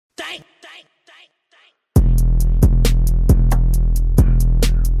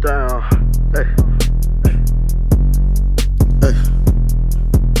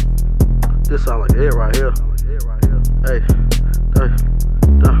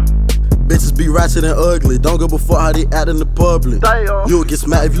ratchet and ugly. Don't give a fuck how they act in the public. You'll get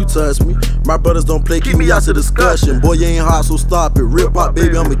smacked if you touch me. My brothers don't play, keep me out to discussion. Boy, you ain't hot, so stop it. Real pop,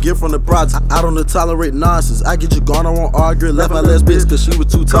 baby, I'm a gift from the project. I don't tolerate nonsense. I get you gone, I won't argue. Left my last bitch cause she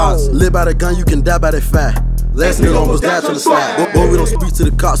was too toxic. Live by the gun, you can die by that fat. Last nigga almost died to the side. Boy, we don't speak to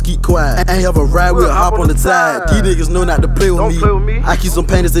the cops, keep quiet. I ain't have a ride, we'll hop on the tide. These niggas know not to play with me. I keep some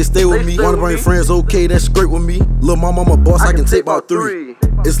painters, they stay with me. Wanna bring friends, okay, that's great with me. Lil' mama, I'm a boss, I can take about 3.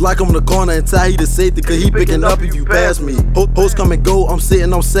 It's like I'm in the corner and tie he the safety, cause he picking up if you pass me. Hoes come and go, I'm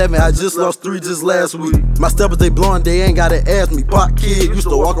sitting on 7. I just lost 3 just last week. My steppers, they blowing, they ain't gotta ask me. Pop kid, used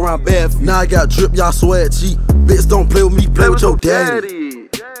to walk around bad feet. Now I got drip, y'all sweat cheap. Bitch, don't play with me, play with your daddy.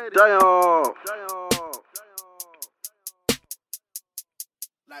 Damn.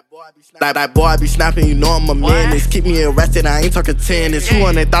 Like boy, I be snapping, you know I'm a menace. Keep me arrested, I ain't talking tennis.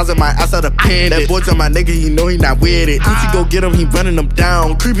 200,000 my ass out of pen. That boy tell my nigga, he know he not with it. Tucci go get him, he running them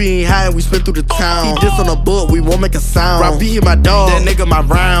down. Creepy ain't high, we spin through the town. He just on the book, we won't make a sound. Rob B, my dog, that nigga my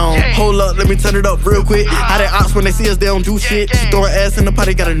round. Hold up, let me turn it up real quick. How they ops when they see us, they don't do shit. She throwing ass in the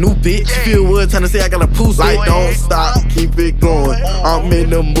party, got a new bitch. Feel wood, trying to say I got a pool. Like don't stop, keep it going. I'm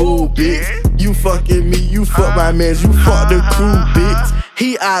in the mood, bitch. You fucking me, you fuck my mans, you fuck the crew, bitch.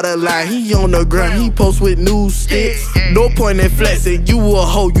 He out of line, he on the ground, he post with new sticks. No point in flexing, you a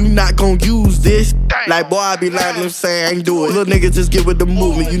hoe, you not gon' use this. Like boy, I be lying, I'm saying I ain't do it. Little nigga just get with the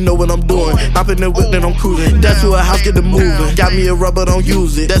movement, you know what I'm doing. Hop in the whip, then I'm cruising. That's to a house, get the moving. Got me a rubber, don't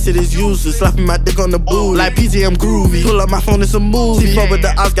use it. That shit is useless, slapping my dick on the booty. Like PG, I'm groovy. Pull up my phone, it's a movie. See, fuck with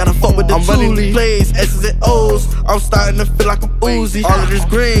the odds, gotta fuck with the I'm running these plays, S's and O's. I'm starting to feel like I'm Uzi. All of this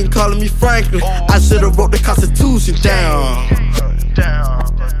green, calling me Franklin. I should've wrote the Constitution down.